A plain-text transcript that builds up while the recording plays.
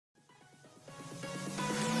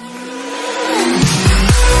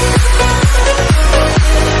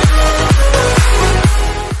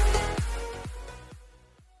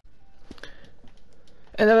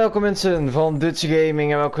Welkom mensen van Dutch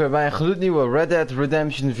Gaming en welkom bij een gloednieuwe Red Dead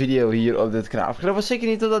Redemption video hier op dit kanaal. Vergeet was zeker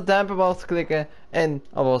niet op dat duimpje omhoog te klikken en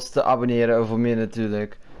alvast te abonneren voor meer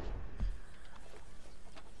natuurlijk.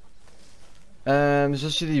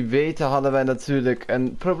 Zoals jullie weten hadden wij natuurlijk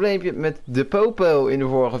een probleempje met de popo in de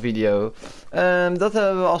vorige video. Dat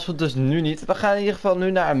hebben we als het dus nu niet. We gaan in ieder geval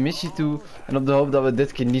nu naar een missie toe en op de hoop dat we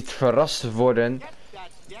dit keer niet verrast worden.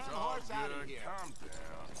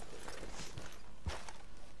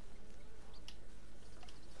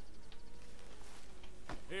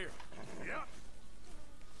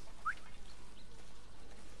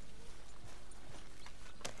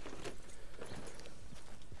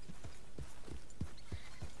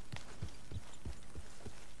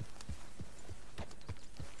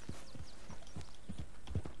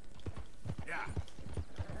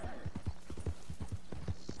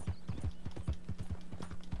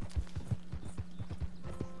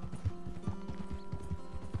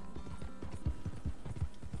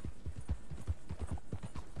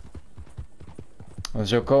 En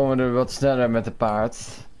zo komen we er wat sneller met de paard.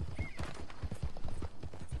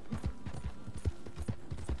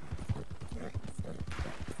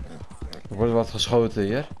 Er wordt wat geschoten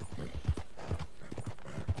hier.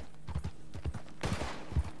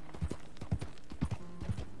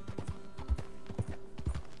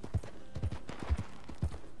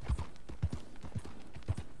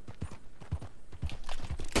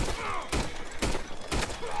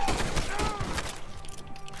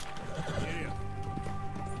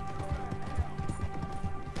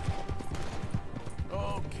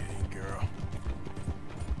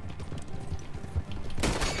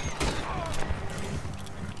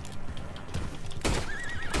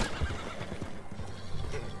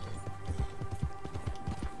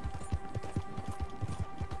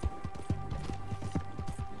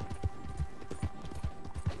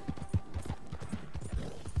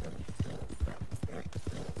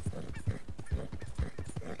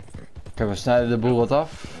 Kijk, we snijden de boel wat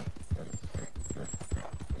af.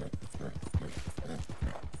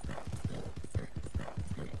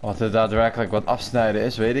 Wat er daadwerkelijk wat afsnijden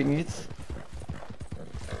is, weet ik niet.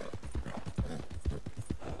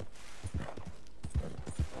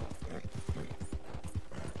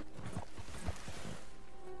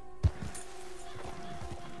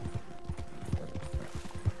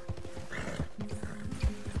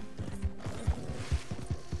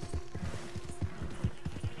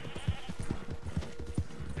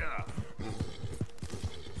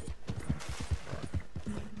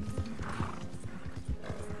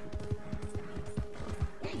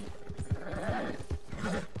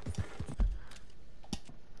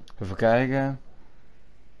 Even kijken.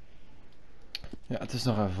 Ja, het is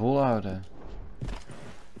nog even volhouden.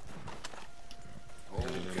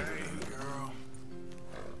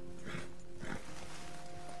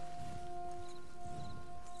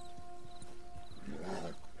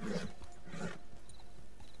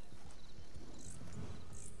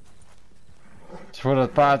 Dus voor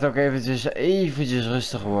dat paard ook eventjes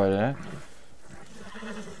rustig worden, hè.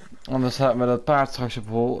 Anders staat me dat paard straks op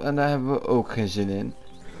hol en daar hebben we ook geen zin in.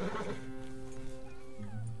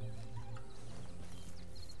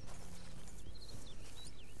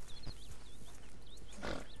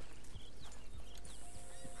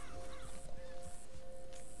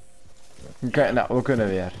 Oké, nou, we kunnen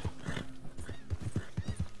weer.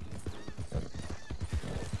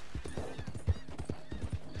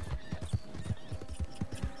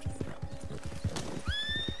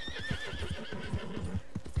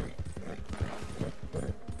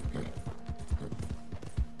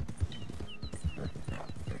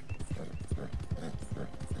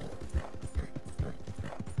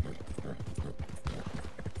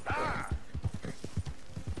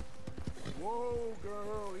 Whoa,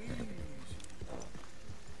 girl, easy.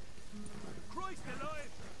 Christ alive!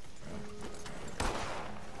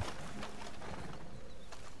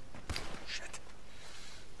 Shit.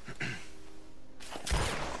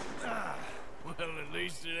 Well, at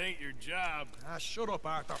least it ain't your job. Ah, shut up,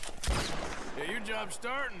 Arthur. Yeah, your job's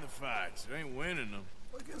starting the fights. It ain't winning them.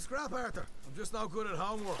 I can scrap, Arthur. I'm just no good at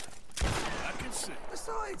homework. I can see.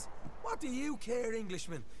 Besides, what do you care,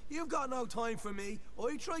 Englishman? You've got no time for me.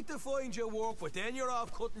 I tried to find you work, but then you're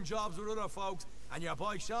off cutting jobs with other folks, and your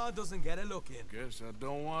boy Sean doesn't get a look in. Guess I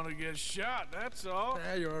don't want to get shot, that's all.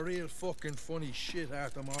 Ah, you're a real fucking funny shit,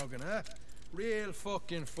 Arthur Morgan, huh? Real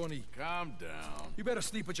fucking funny. Calm down. You better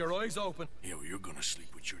sleep with your eyes open. Yeah, well, you're gonna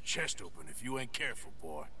sleep with your chest open if you ain't careful,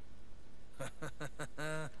 boy.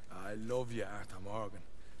 I love you, Arthur Morgan.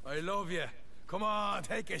 I love you. Come on,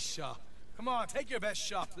 take a shot. Come on, take your best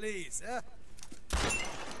shot, please, eh?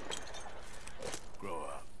 Grow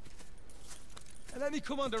up. and let me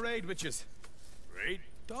come on the raid with yous. Raid?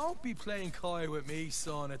 Don't be playing coy with me,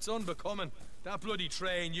 son. It's unbecoming. That bloody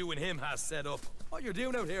train you and him has set up. What you're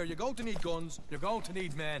doing out here, you're going to need guns, you're going to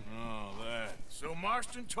need men. Oh, that. So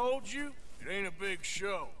Marston told you? It ain't a big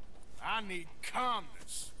show. I need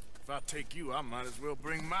calmness. If I take you, I might as well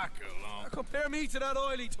bring Micah along. Now compare me to that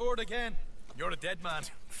oily turd again. You're a dead man.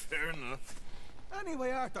 Fair enough.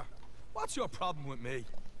 Anyway, Arthur, what's your problem with me?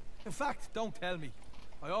 In fact, don't tell me.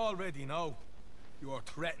 I already know. You are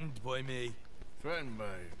threatened by me. Threatened by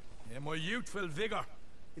you. Yeah, my youthful vigor.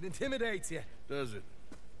 It intimidates you. Does it?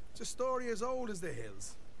 It's a story as old as the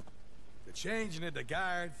hills. The changing of the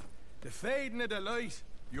guard, the fading of the light.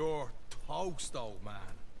 You're toast, old man.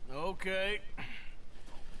 Okay.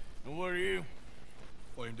 And what are you?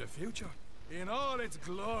 I'm the future, in all its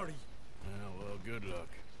glory. Well, good luck.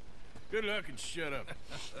 Good luck and shut up.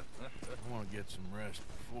 I want to get some rest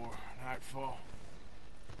before nightfall.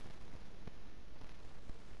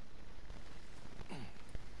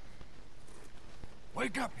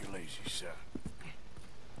 Wake up, you lazy son.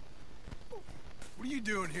 What are you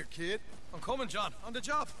doing here, kid? I'm coming, John. On the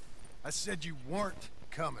job. I said you weren't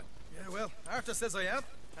coming. Yeah, well, Arthur says I am.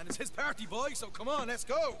 And it's his party, boy, so come on, let's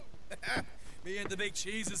go. Me and the big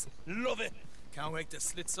cheeses. Love it. Can't wait to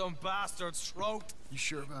slit some bastard's throat. You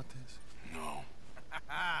sure about this? No.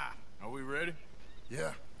 Are we ready?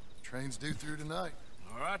 Yeah. Train's due through tonight.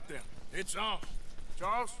 All right, then. It's on.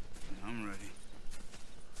 Charles? I'm ready.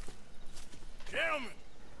 Gentlemen,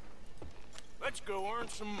 let's go earn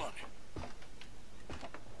some money.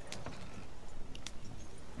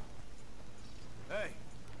 Hey,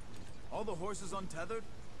 all the horses untethered?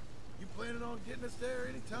 You planning on getting us there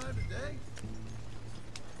anytime today?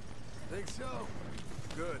 Think so.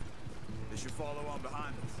 Good. They should follow on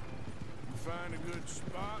behind us. You find a good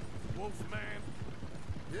spot, Wolfman?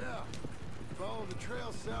 Yeah. Follow the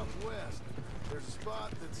trail southwest. There's a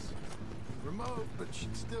spot that's remote, but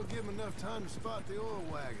should still give them enough time to spot the oil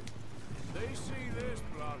wagon. They see this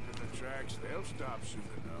blocking the tracks, they'll stop soon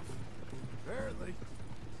enough. Apparently.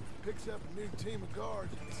 Picks up a new team of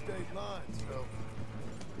guards at the state line, so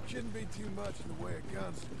shouldn't be too much in the way of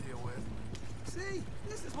guns to deal with. See,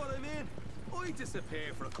 this is what I mean. I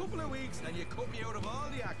disappear for a couple of weeks and you cut me out of all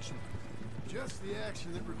the action. Just the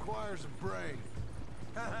action that requires a brain.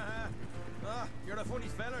 You're a funny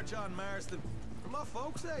fella, John Marston. From what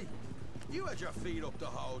folks say, you had your feet up the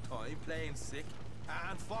whole time, playing sick,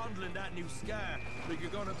 and fondling that new scar like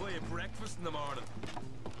you're gonna buy a breakfast in the morning.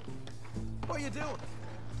 What are you doing?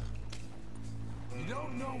 You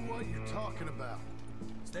don't know what you're talking about.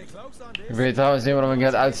 Stay close on this. Ik weet trouwens niet waarom ik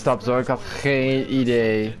net uitstapte hoor, ik had geen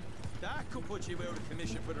idee. That could put you out of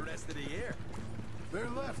commission for the rest of the year. They're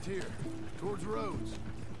left here, towards Rhodes.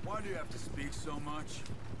 Why do you have to speak so much?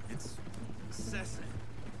 It's incessant.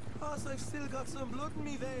 Cause I've still got some blood in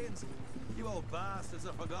me veins. You old bastards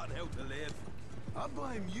have forgotten how to live. I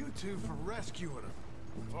blame you two for rescuing them.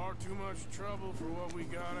 Far too much trouble for what we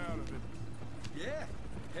got out of it. Yeah,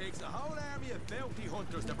 takes a whole army of bounty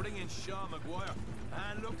hunters to bring in Sean McGuire.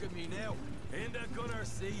 And look at me now, in the gunner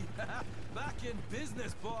seat. Back in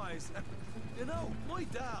business, boys. You know, my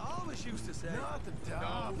dad always used to say... Not the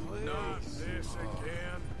dog, please. Not this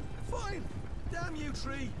again. Fine, damn you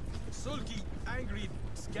three. Sulky, angry,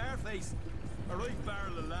 Scarface. A right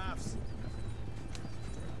barrel of laughs.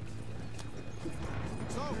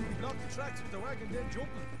 So, block the tracks with the wagon, then jumping.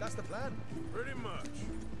 That's the plan. Pretty much.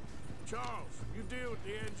 Charles, you deal with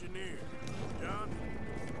the engineer. John,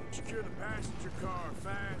 secure the passenger car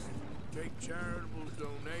fast, take charitable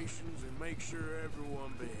donations, and make sure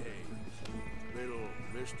everyone behaves. Little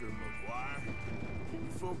Mr. McGuire,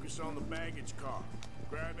 you focus on the baggage car.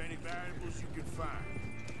 Grab any valuables you can find.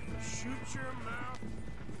 Shoot your mouth,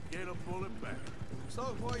 get a bullet back. So,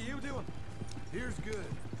 what are you doing? Here's good.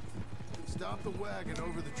 Stop the wagon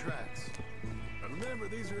over the tracks. Now remember,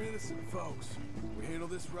 these are innocent folks. We handle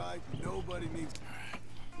this right, nobody needs...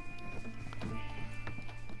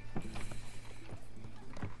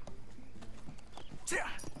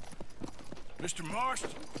 Mr.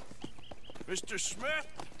 Marston, Mr. Smith,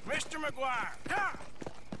 Mr. McGuire, ha!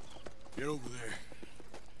 Get over there.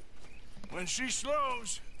 When she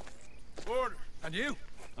slows, order. And you?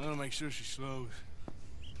 I'm gonna make sure she slows.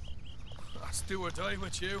 Let's do or die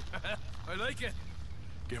with you. I like it.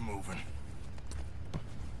 Get moving.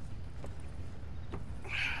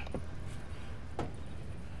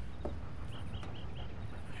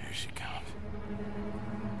 Here she comes.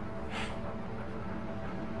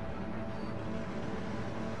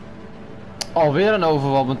 Alweer een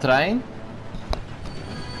overval op een trein.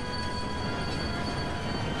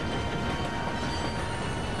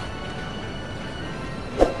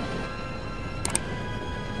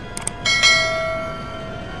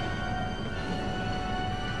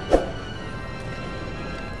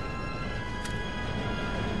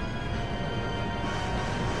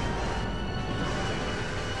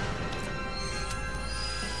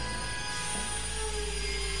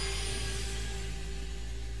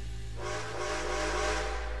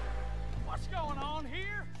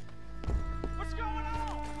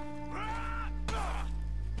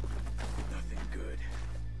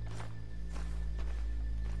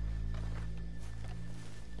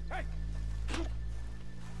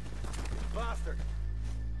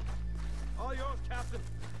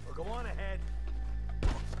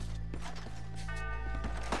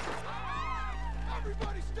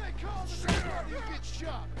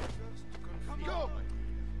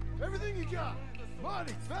 Everything you got.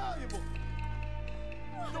 Money, valuable.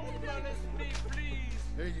 Don't molest me, please.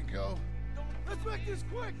 There you go. Let's make this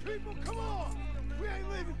quick, people. Come on. We ain't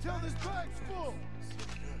leaving till this bag's full.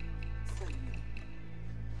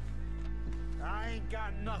 I ain't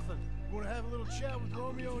got nothing. You wanna have a little chat with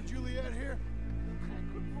Romeo and Juliet here?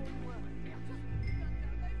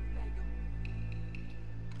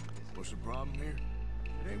 What's the problem here?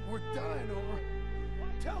 It ain't worth dying over.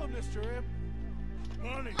 Tell him, Mr. M.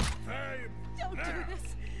 Money, valuable. Don't do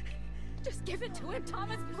this. Just give it to him,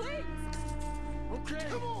 Thomas, please. Okay.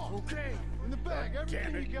 Come on. Okay. In the bag, Damn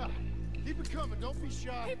everything it. you got. Keep it coming, don't be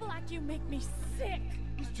shy. People like you make me sick.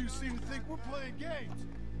 These two seem to think we're playing games.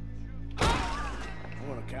 I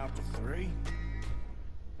want to count to 3.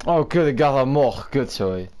 Oh, kut, ik dacht dat mocht. Kut,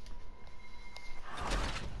 sorry.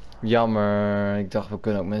 Jammer. Ik dacht we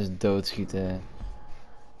kunnen ook mensen doodschieten.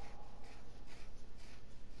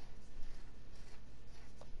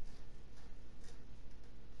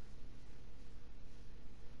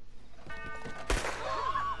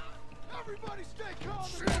 Everybody stay calm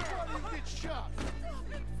and nobody gets shot.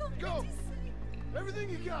 Go. Everything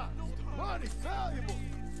you got. Money, valuable.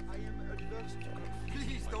 I am adverse to conflict.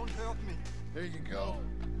 Please don't hurt me. There you go.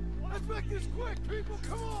 Let's make this quick, people.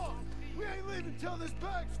 Come on. We ain't leaving till this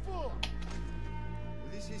bag's full.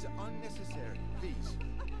 This is unnecessary. Please.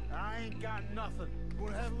 I ain't got nothing. You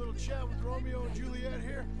wanna have a little chat with Romeo and Juliet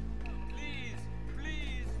here? Please,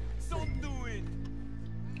 please, don't do it.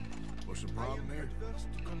 What's the problem here? Adverse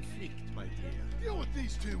to conflict, my dear. Deal with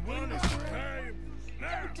these two, will you, Money, Mr. M? valuable.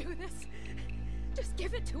 Now. Don't do this. Just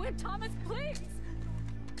give it to him, Thomas, please.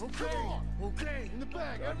 Okay. Come on. Okay. In the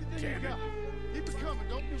bag, everything you damn it. got. Keep it coming,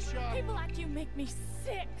 don't be shy. People like you make me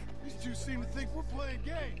sick. These two seem to think we're playing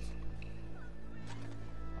games.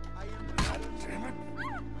 I am Damn it.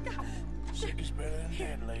 Sick is better than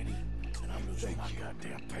dead, lady. And I'm losing my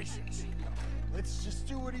goddamn patience. Let's just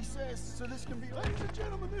do what he says so this can be... Ladies and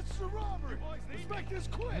gentlemen, this is a robbery. Let's make this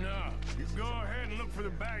quick. No, you go ahead and look for the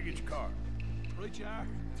baggage car. Right, you are.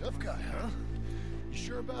 Tough guy, huh? You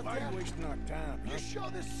sure about Why are that? you wasting our time, huh? You show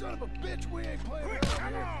this son of a bitch we ain't playing Quick, around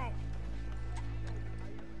come here. on!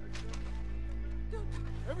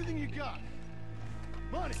 Everything you got.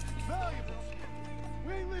 Money, valuables.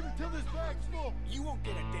 We ain't leaving till this bag's full. You won't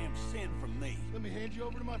get a damn cent from me. Let me hand you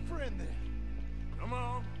over to my friend then. Come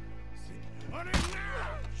on. Money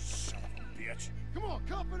now! Son of a bitch. Come on,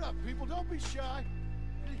 cup it up, people. Don't be shy.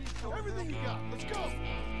 Everything you got. Let's go.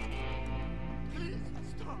 Please,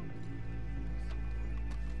 stop.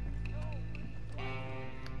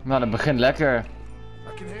 Nou, dat begint lekker.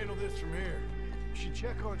 I can handle this from here. You should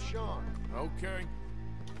check on Sean. Okay.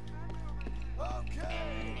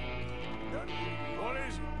 Okay. What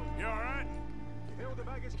is it? You alright? Here with the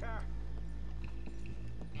baggage car.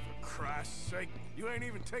 For Christ's sake, you ain't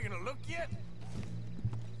even taken a look yet?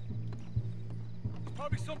 There's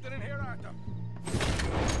probably something in here, Arthur.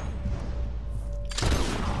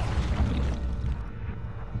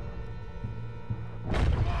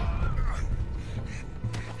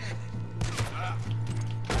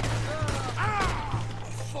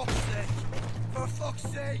 For fuck's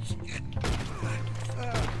sake!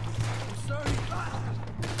 I'm sorry.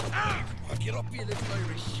 Oh, get up here, little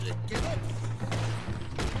Irish shit. Get up!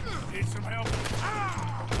 Need some help?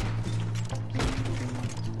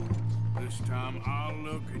 This time I'll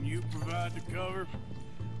look and you provide the cover.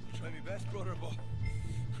 Try my best, brother, but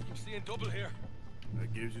I'm seeing double here.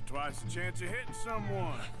 That gives you twice the chance of hitting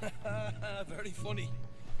someone. Very funny.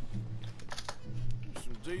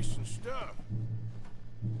 Some decent stuff.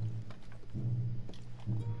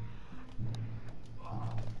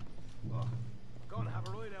 Gonna have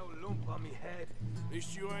a right out lump on me head. At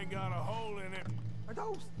least you ain't got a hole in it. Are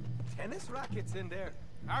those tennis rackets in there?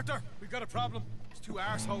 Arthur, we've got a problem. There's 2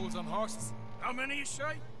 arseholes on horses. How many you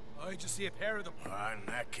say? I just see a pair of them. In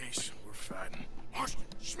that case, we're fighting. Marston,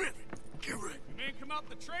 Smith, get ready. You men come out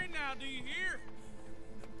the train now, do you hear?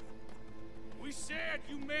 We said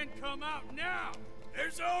you men come out now.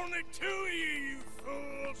 There's only 2 of you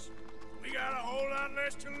fools. We got a whole lot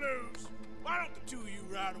less to lose. Why don't the 2 of you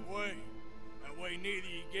ride away? That way neither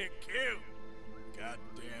you get killed.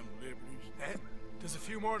 Goddamn liberties. Eh? There's a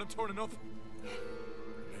few more than turning up.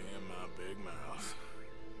 Damn my big mouth.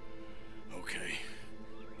 Okay,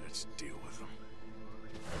 let's deal with them.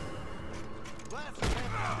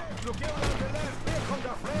 Look out on the left. Here comes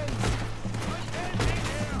our friends.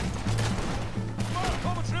 Come on,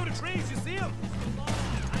 coming through the trees. You see them?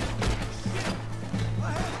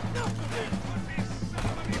 I have enough of this.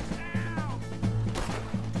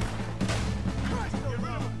 Christ, get rid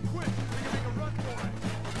of them. Quick, we can make a run for it.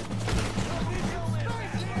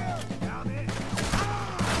 Down it.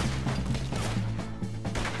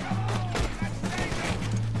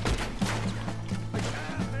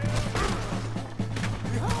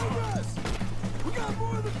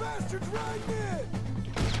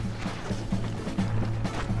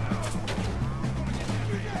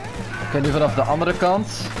 Oké, nu vanaf de andere kant.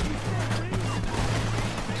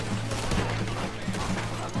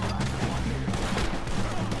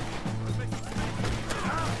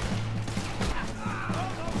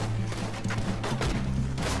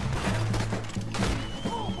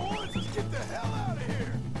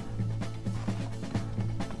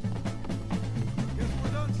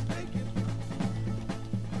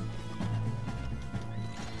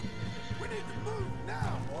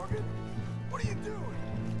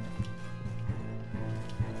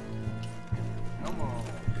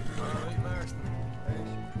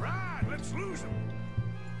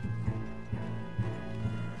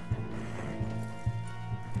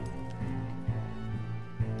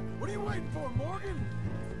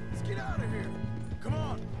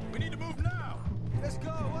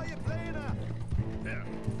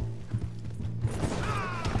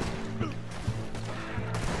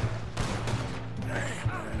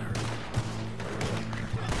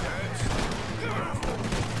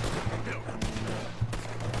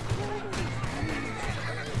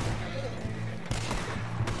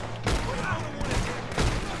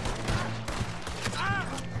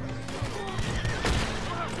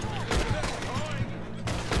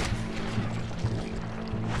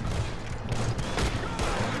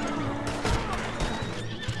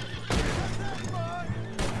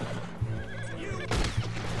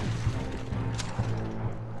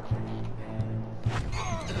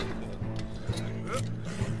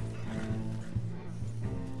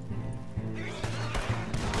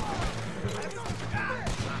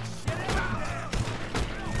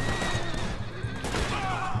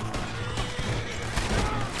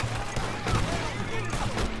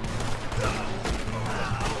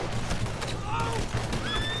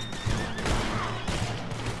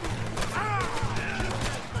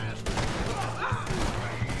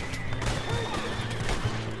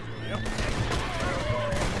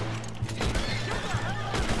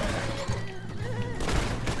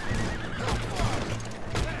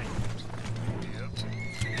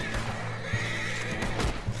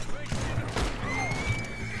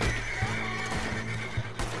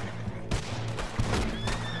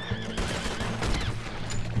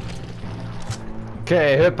 Oké,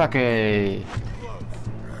 huppakee.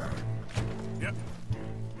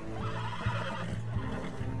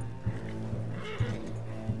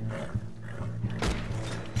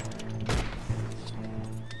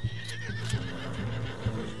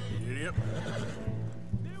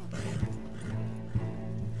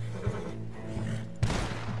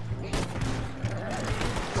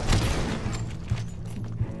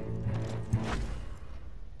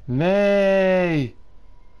 Nee.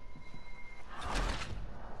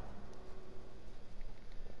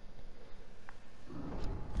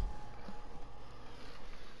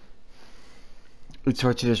 Iets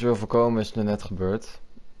wat je dus wil voorkomen is er net gebeurd.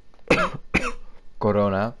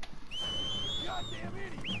 Corona.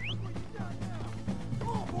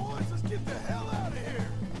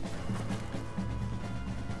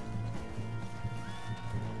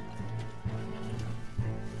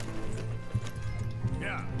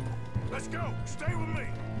 Let's go. Stay with me.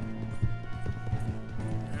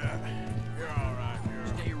 Yeah, you're all right.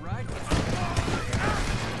 Stay right.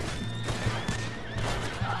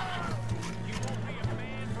 You won't be a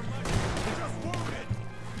man for much. Just wounded.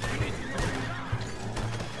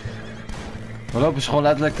 We lopen ze gewoon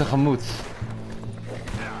letterlijk tegemoet.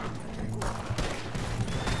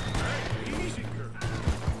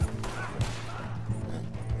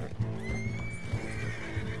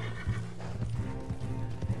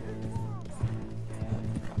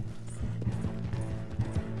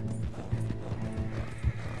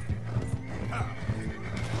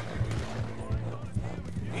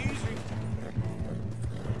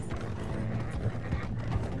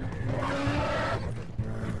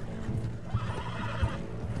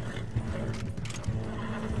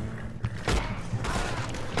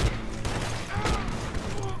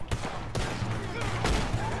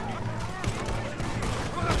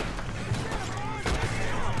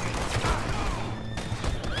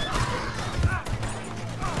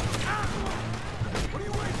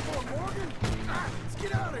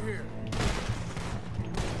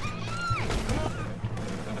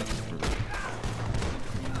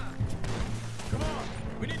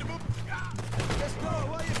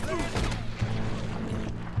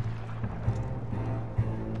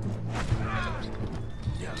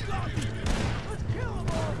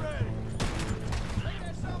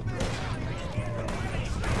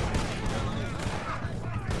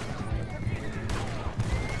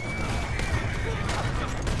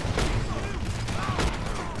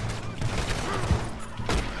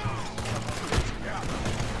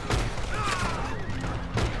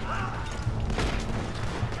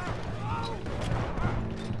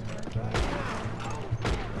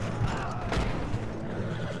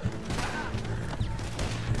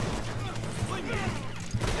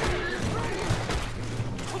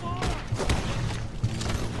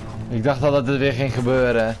 Ik dacht al dat het weer ging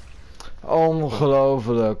gebeuren.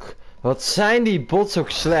 Ongelooflijk. Wat zijn die bots ook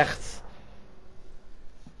slecht.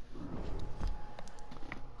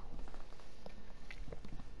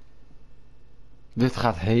 Dit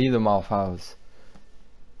gaat helemaal fout.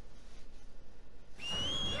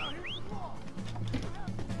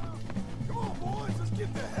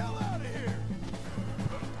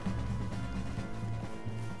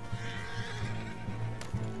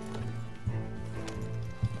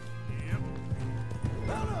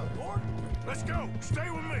 Let's go.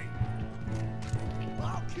 Stay with me.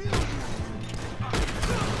 I'll kill you.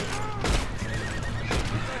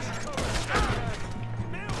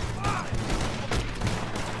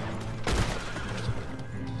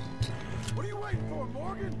 What are you waiting for,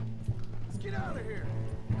 Morgan? Let's get out of here.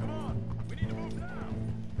 Come on. We need to move now.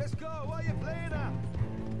 Let's go. What are you playing at?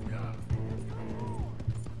 Yeah.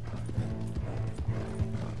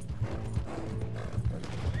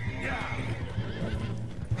 Yeah.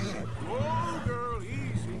 Whoa, girl,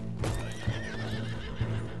 easy.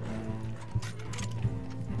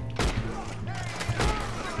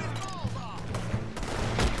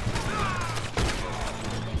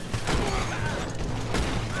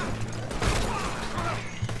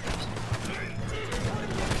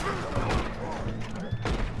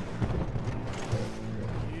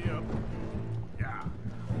 Yep. Yeah.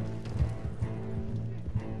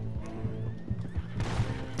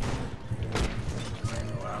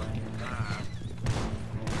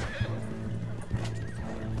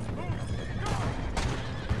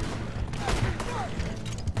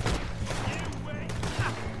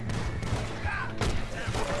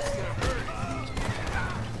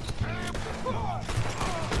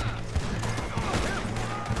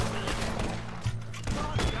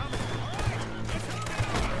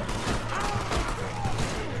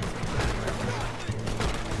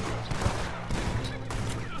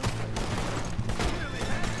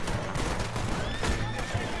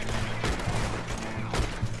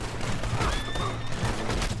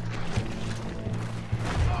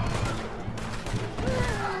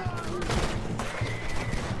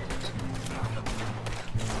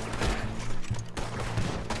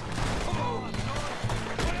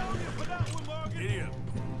 Idiot.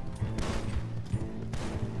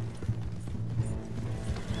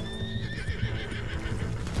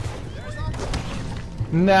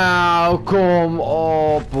 Nou, kom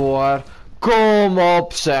op hoor. Kom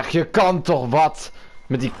op zeg, je kan toch wat.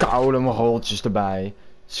 Met die koude mogoltjes erbij.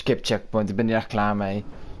 Skip checkpoint, ik ben er echt klaar mee.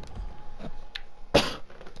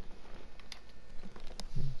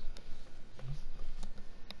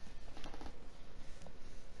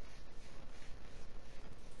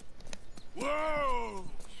 Whoa!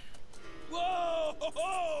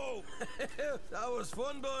 Whoa! That was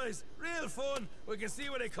fun, boys. Real fun. We can see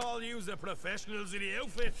what they call you the professionals in the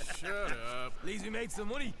outfit. Shut up. At least we made some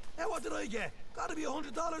money. Hey, what did I get? Gotta be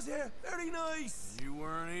 $100 here. Very nice. You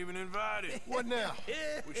weren't even invited. What now?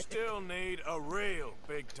 We still need a real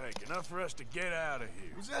big take. Enough for us to get out of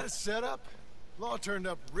here. Was that a setup? Law turned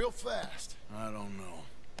up real fast. I don't know.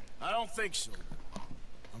 I don't think so.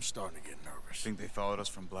 I'm starting to get nervous. Think they followed us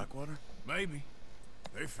from Blackwater? Maybe.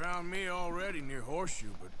 They found me already near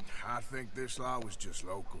Horseshoe, but I think this lot was just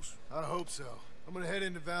locals. I hope so. I'm gonna head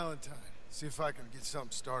into Valentine. See if I can get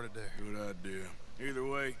something started there. Good idea. Either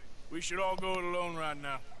way, we should all go it alone right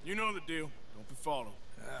now. You know the deal. Don't be followed.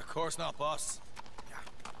 Of course not, boss.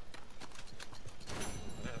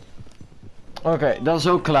 Oké, dat is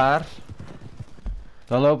ook klaar.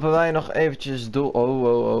 Dan lopen wij nog eventjes door.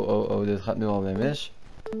 Oh, dit gaat nu alweer mis.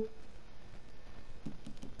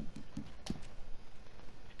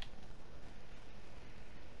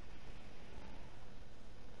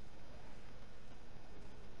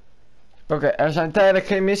 Oké, er zijn tijdelijk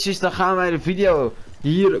geen missies, dan gaan wij de video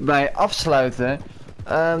hierbij afsluiten.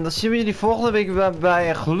 Dan zien we jullie volgende week bij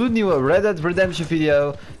een gloednieuwe Red Dead Redemption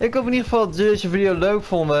video. Ik hoop in ieder geval dat jullie deze video leuk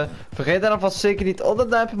vonden. Vergeet dan alvast zeker niet op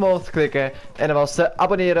dat duimpje omhoog te klikken. En dan was te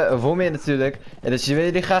abonneren voor meer natuurlijk. En dan zien we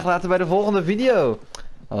jullie graag later bij de volgende video.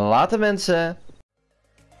 Later mensen.